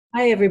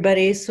Hi,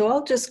 everybody. So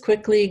I'll just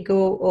quickly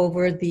go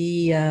over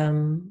the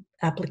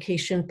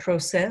application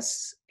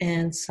process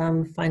and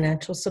some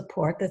financial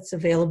support that's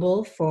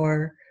available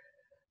for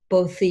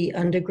both the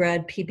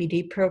undergrad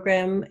PBD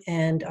program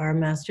and our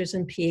master's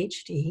and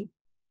PhD.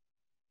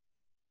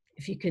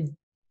 If you could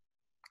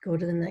go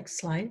to the next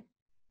slide.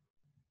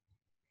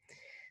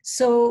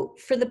 So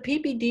for the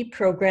PBD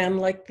program,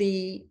 like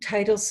the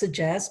title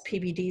suggests,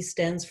 PBD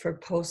stands for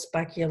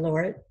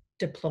Post-Baccalaureate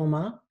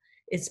Diploma.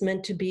 It's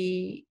meant to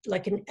be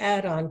like an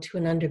add-on to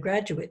an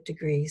undergraduate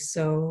degree.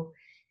 So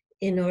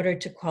in order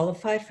to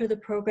qualify for the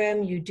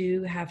program, you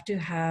do have to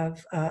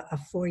have a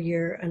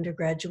four-year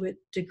undergraduate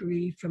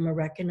degree from a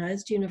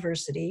recognized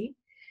university.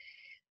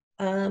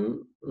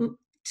 Um,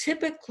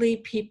 Typically,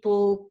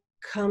 people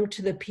come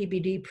to the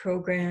PBD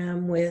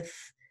program with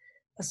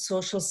a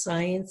social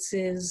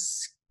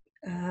sciences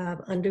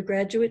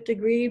undergraduate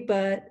degree,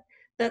 but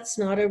that's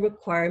not a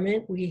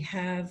requirement. We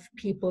have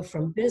people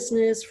from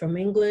business, from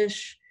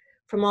English,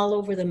 from all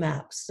over the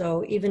map.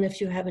 So even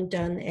if you haven't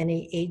done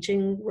any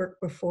aging work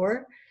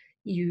before,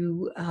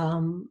 you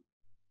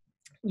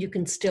you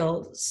can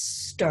still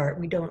start.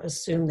 We don't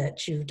assume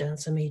that you've done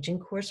some aging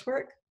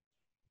coursework.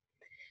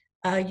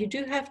 You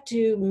do have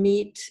to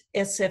meet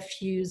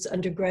SFU's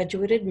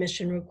undergraduate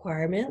admission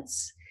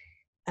requirements.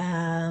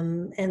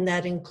 And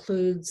that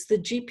includes the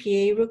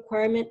GPA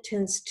requirement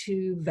tends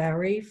to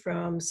vary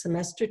from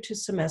semester to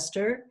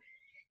semester.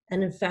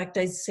 And in fact,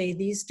 I'd say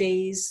these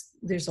days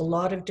there's a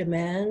lot of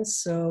demand.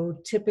 So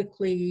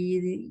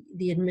typically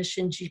the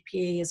admission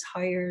GPA is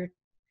higher,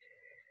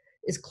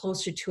 is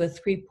closer to a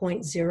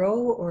 3.0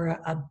 or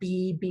a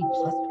B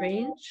plus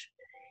range.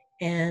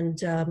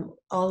 And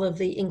all of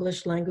the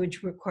English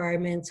language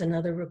requirements and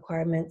other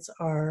requirements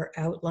are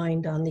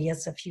outlined on the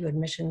SFU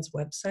admissions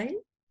website.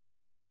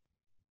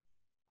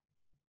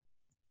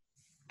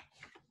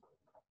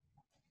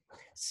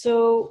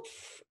 So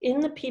in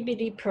the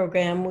PBD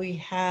program, we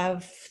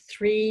have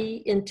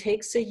 3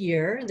 intakes a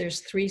year.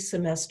 There's 3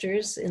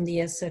 semesters in the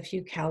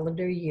SFU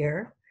calendar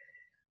year.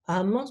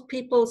 Most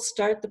people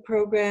start the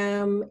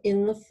program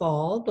in the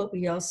fall, but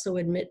we also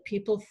admit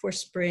people for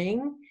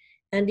spring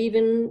and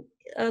even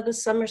the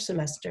summer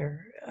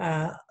semester.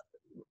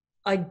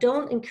 I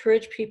don't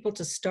encourage people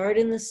to start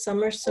in the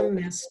summer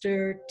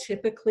semester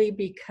typically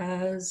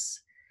because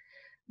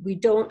we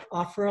don't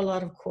offer a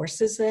lot of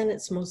courses then.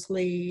 It's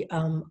mostly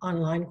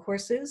online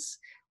courses,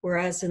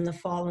 whereas in the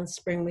fall and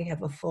spring, we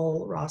have a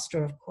full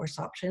roster of course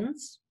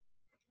options.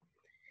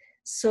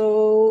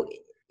 So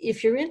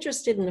if you're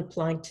interested in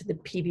applying to the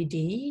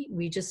PBD,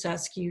 we just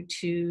ask you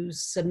to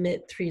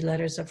submit 3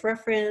 letters of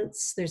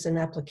reference. There's an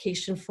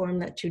application form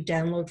that you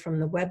download from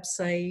the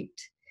website.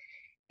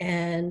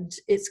 And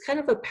it's kind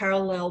of a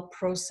parallel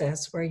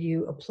process where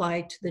you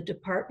apply to the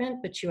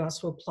department, but you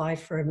also apply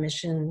for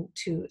admission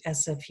to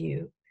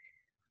SFU.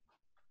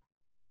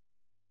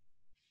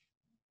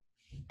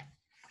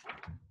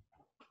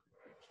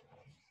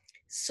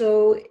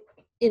 So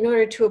in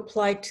order to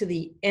apply to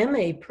the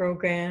MA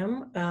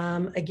program,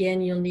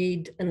 again, you'll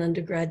need an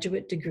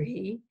undergraduate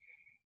degree.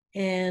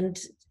 And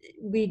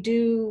we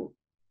do,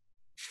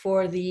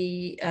 for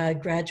the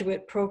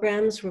graduate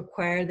programs,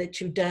 require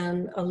that you've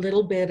done a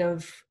little bit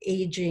of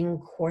aging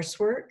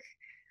coursework.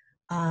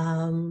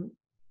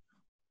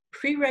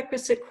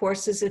 Prerequisite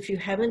courses, if you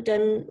haven't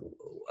done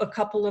a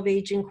couple of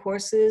aging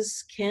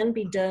courses, can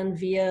be done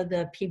via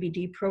the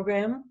PBD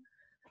program.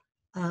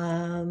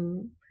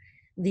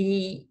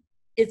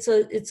 It's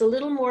a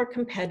little more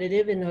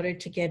competitive in order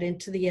to get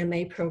into the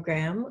MA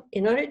program.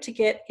 In order to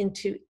get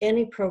into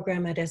any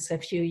program at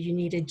SFU, you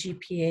need a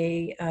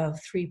GPA of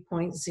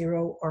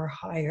 3.0 or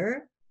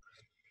higher.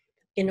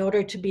 In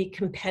order to be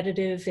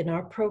competitive in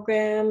our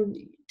program,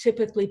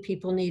 typically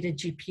people need a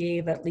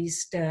GPA of at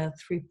least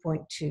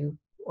 3.2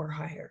 or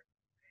higher.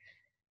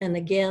 And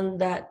again,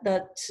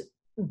 that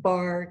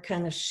bar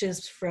kind of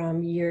shifts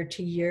from year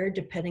to year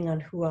depending on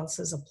who else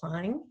is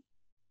applying.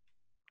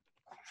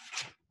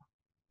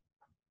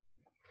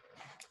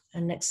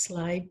 And next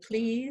slide,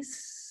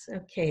 please.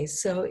 Okay,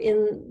 so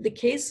in the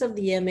case of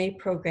the MA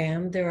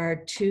program, there are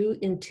 2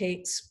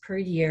 intakes per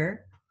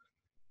year.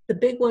 The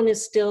big one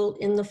is still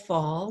in the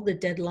fall. The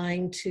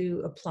deadline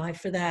to apply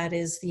for that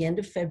is the end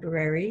of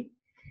February,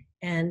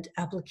 and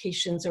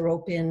applications are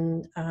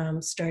open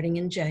starting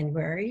in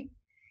January.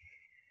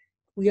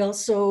 We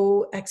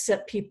also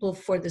accept people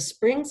for the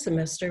spring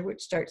semester,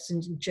 which starts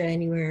in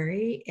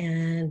January,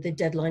 and the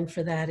deadline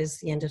for that is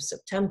the end of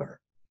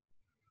September.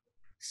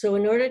 So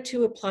in order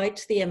to apply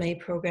to the MA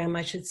program,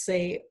 I should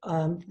say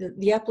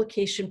the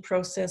application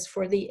process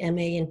for the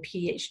MA and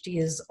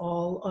PhD is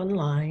all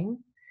online.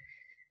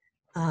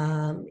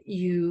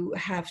 You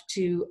have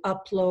to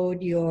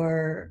upload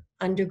your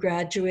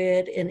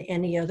undergraduate and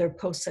any other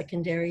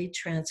post-secondary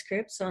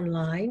transcripts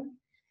online.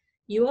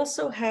 You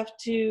also have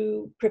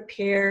to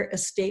prepare a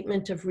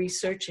statement of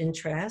research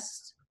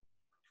interest.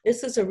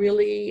 This is a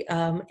really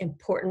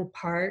important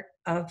part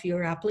of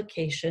your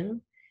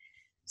application.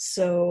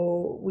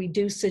 So we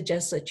do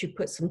suggest that you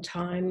put some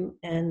time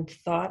and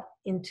thought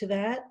into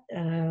that.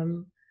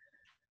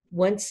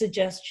 One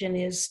suggestion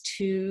is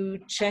to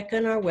check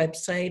on our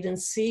website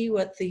and see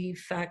what the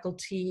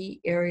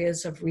faculty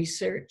areas of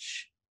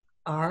research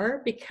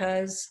are,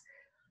 because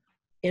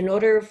in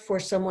order for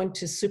someone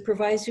to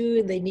supervise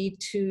you, they need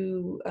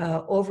to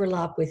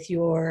overlap with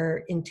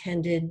your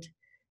intended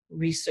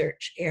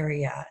research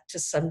area to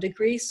some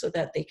degree so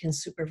that they can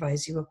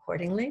supervise you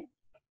accordingly.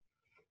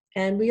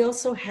 And we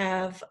also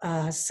have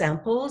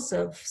samples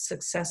of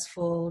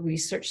successful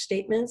research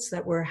statements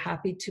that we're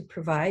happy to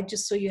provide,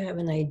 just so you have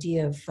an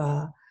idea of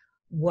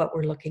what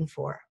we're looking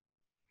for.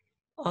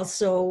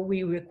 Also,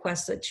 we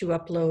request that you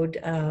upload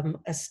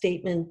a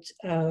statement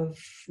of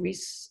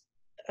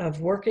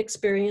work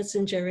experience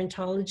in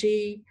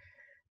gerontology,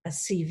 a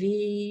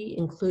CV,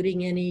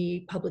 including any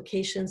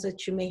publications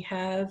that you may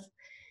have,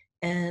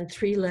 and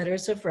 3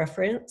 letters of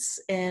reference.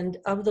 And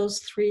of those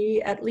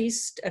 3, at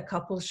least a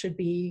couple should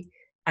be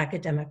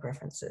academic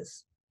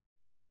references.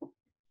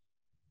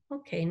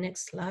 Okay,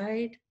 next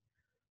slide.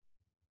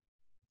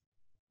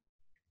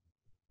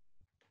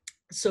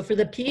 So for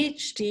the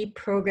PhD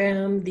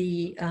program,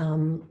 the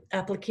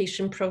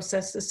application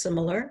process is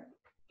similar.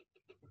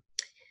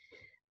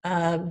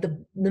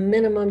 The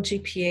minimum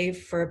GPA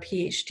for a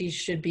PhD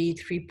should be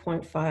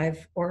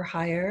 3.5 or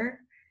higher.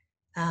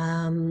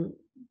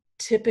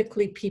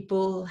 Typically,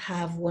 people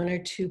have 1 or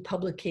 2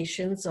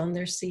 publications on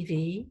their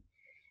CV.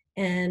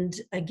 And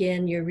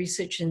again, your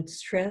research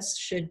interest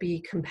should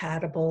be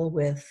compatible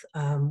with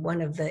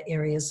one of the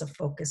areas of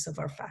focus of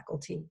our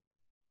faculty.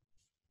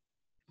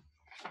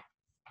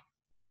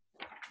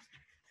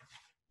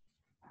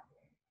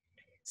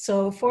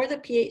 So for the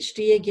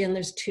PhD, again,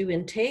 there's 2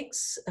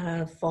 intakes,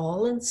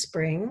 fall and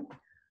spring.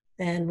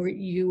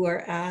 And you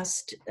are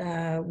asked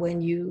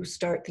when you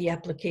start the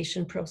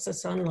application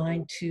process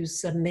online to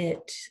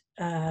submit,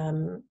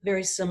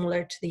 very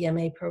similar to the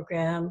MA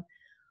program,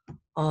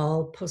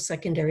 all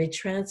post-secondary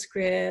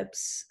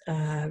transcripts,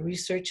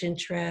 research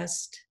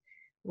interest,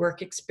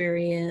 work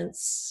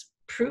experience,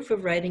 proof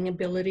of writing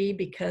ability,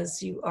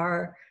 because you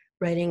are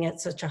writing at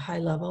such a high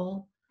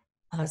level,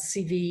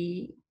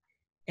 CV,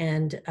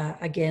 and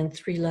again,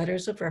 3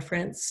 letters of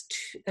reference,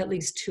 at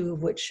least 2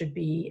 of which should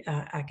be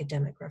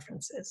academic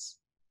references.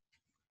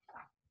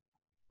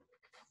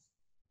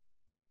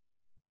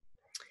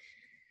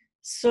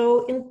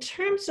 So in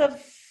terms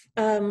of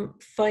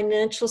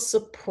financial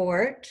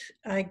support,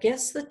 I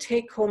guess the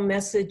take-home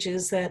message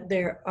is that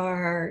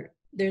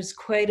there's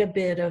quite a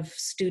bit of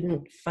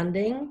student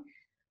funding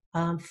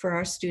for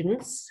our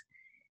students.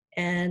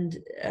 And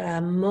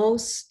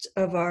most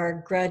of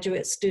our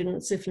graduate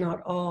students, if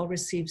not all,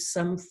 receive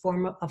some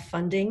form of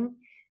funding,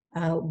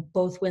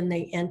 both when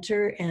they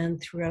enter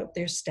and throughout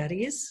their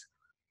studies.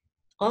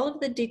 All of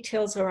the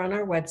details are on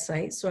our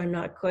website, so I'm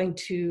not going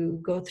to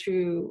go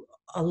through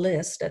a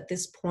list at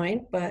this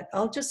point, but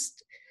I'll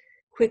just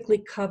quickly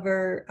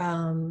cover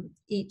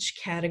each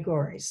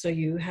category so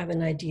you have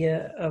an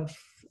idea of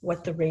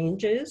what the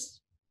range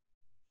is.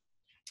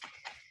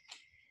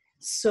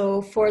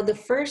 So for the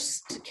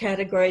first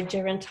category,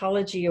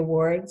 Gerontology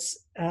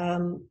Awards,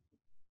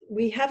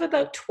 we have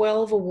about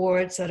 12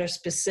 awards that are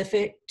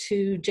specific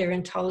to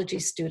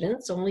gerontology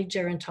students. Only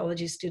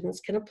gerontology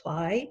students can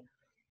apply.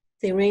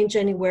 They range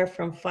anywhere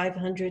from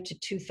 500 to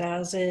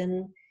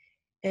 2,000,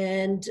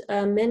 and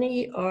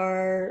many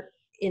are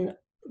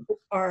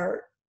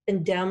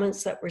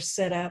endowments that were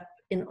set up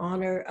in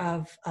honor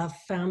of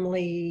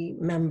family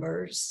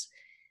members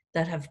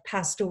that have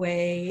passed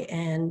away,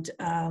 and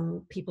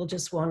people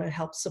just want to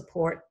help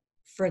support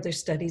further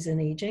studies in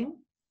aging.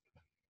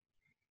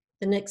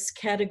 The next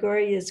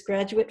category is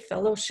graduate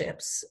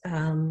fellowships.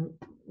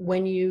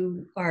 When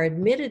you are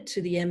admitted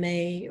to the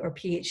MA or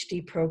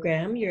PhD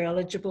program, you're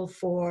eligible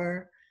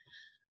for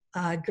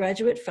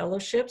graduate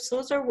fellowships.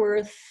 Those are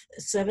worth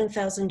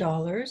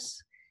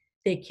 $7,000.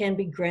 They can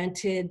be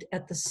granted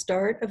at the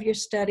start of your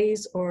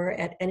studies or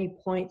at any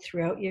point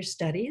throughout your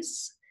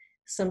studies.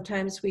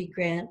 Sometimes we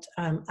grant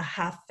a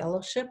half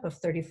fellowship of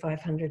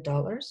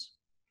 $3,500.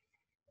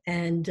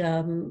 And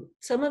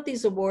some of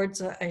these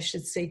awards, I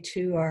should say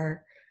too,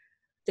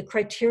 the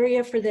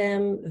criteria for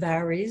them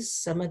varies.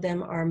 Some of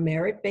them are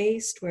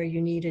merit-based, where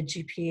you need a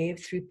GPA of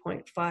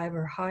 3.5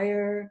 or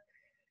higher.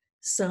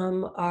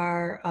 Some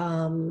are,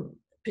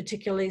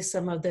 particularly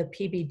some of the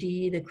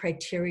PBD, the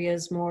criteria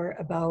is more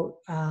about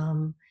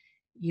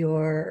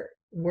your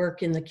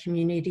work in the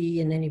community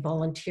and any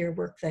volunteer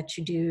work that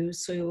you do.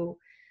 So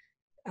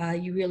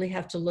you really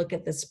have to look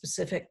at the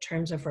specific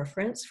terms of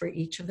reference for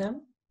each of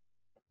them.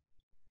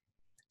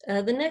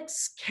 The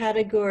next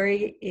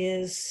category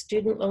is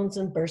student loans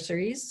and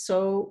bursaries.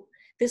 So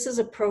this is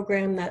a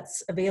program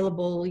that's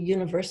available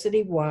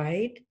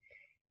university-wide.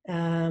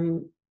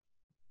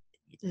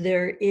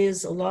 There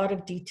is a lot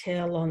of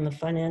detail on the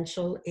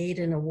Financial Aid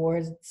and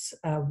Awards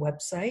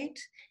website,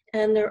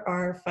 and there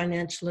are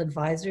financial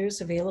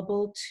advisors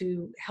available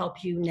to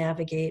help you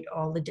navigate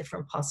all the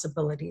different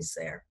possibilities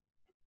there.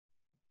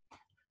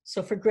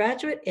 So for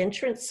graduate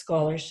entrance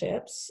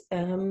scholarships,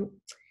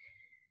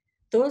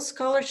 those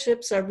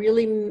scholarships are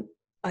really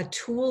a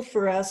tool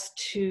for us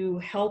to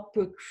help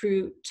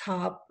recruit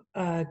top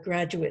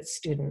graduate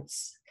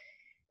students.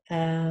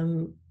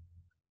 One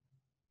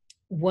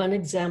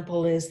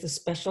example is the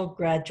Special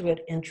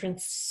Graduate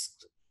Entrance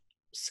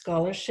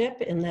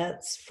Scholarship, and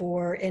that's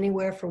for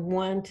anywhere from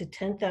 $1,000 to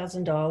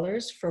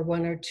 $10,000 for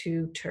 1 or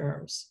 2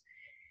 terms.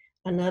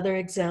 Another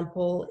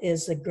example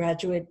is the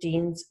Graduate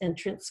Dean's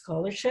Entrance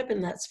Scholarship,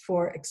 and that's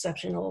for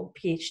exceptional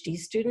PhD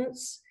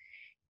students.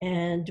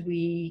 And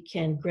we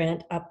can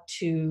grant up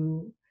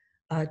to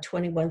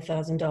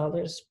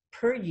 $21,000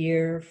 per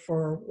year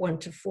for 1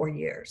 to 4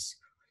 years.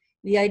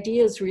 The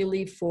idea is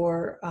really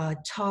for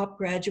top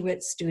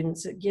graduate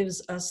students. It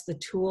gives us the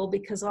tool,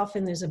 because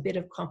often there's a bit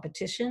of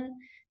competition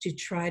to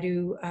try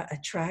to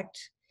attract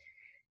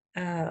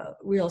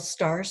real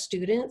star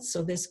students.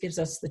 So this gives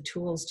us the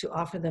tools to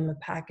offer them a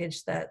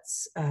package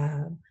that's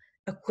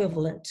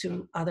equivalent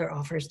to other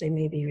offers they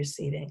may be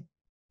receiving.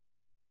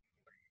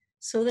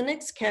 So the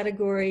next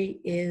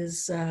category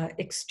is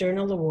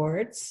external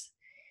awards.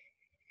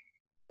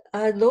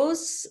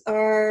 Those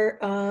are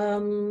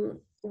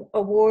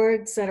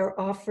awards that are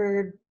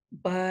offered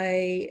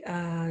by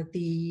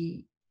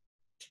the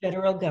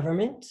federal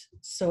government.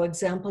 So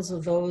examples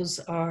of those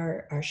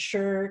are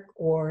SSHRC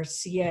or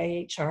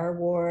CIHR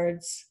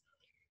awards.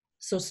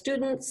 So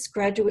students,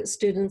 graduate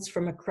students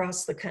from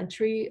across the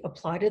country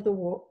apply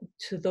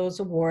to those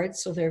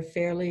awards, so they're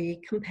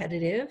fairly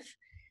competitive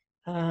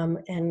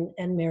and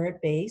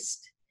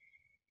merit-based.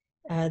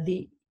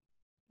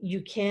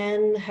 You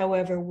can,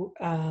 however,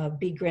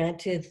 be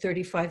granted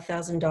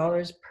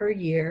 $35,000 per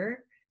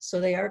year, so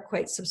they are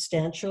quite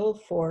substantial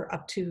for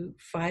up to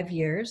 5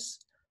 years.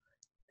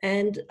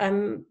 And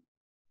I'm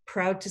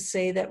proud to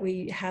say that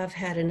we have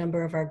had a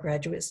number of our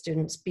graduate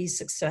students be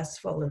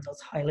successful in those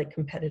highly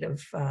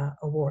competitive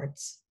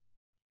awards.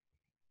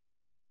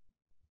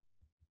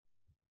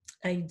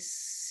 I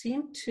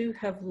seem to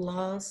have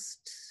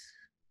lost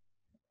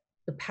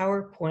the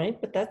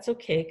PowerPoint, but that's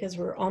okay because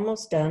we're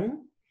almost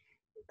done.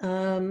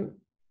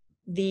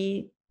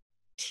 The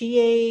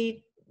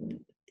TA,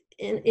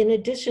 in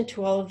addition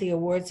to all of the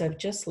awards I've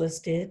just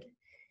listed,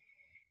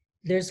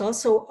 there's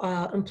also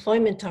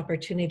employment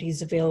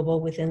opportunities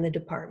available within the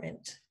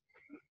department.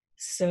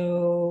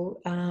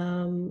 So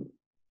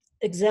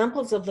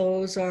examples of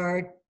those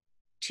are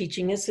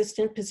teaching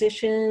assistant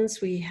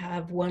positions. We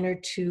have 1 or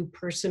 2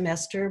 per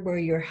semester where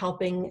you're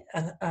helping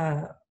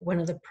one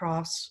of the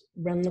profs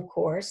run the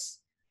course.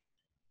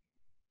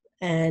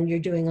 And you're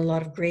doing a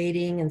lot of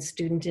grading and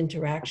student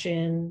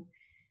interaction.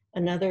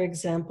 Another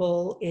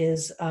example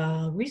is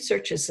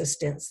research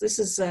assistants. This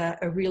is a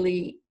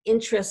really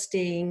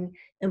interesting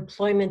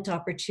employment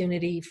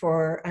opportunity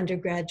for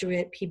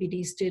undergraduate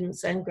PBD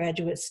students and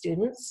graduate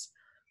students.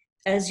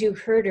 As you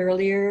heard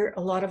earlier,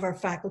 a lot of our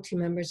faculty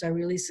members are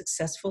really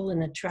successful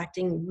in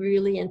attracting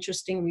really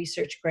interesting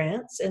research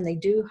grants, and they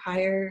do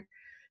hire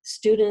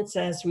students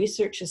as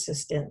research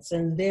assistants.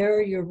 And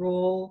there, your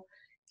role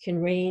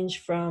can range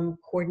from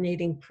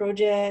coordinating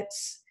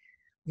projects,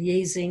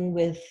 liaising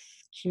with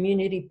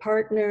community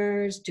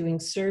partners, doing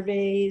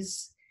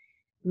surveys,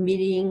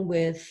 meeting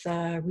with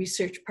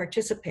research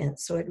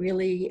participants. So it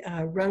really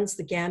runs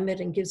the gamut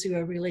and gives you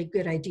a really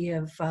good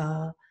idea of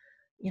a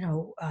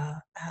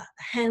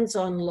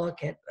hands-on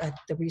look at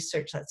the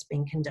research that's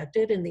being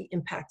conducted and the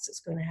impacts it's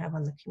going to have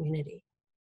on the community.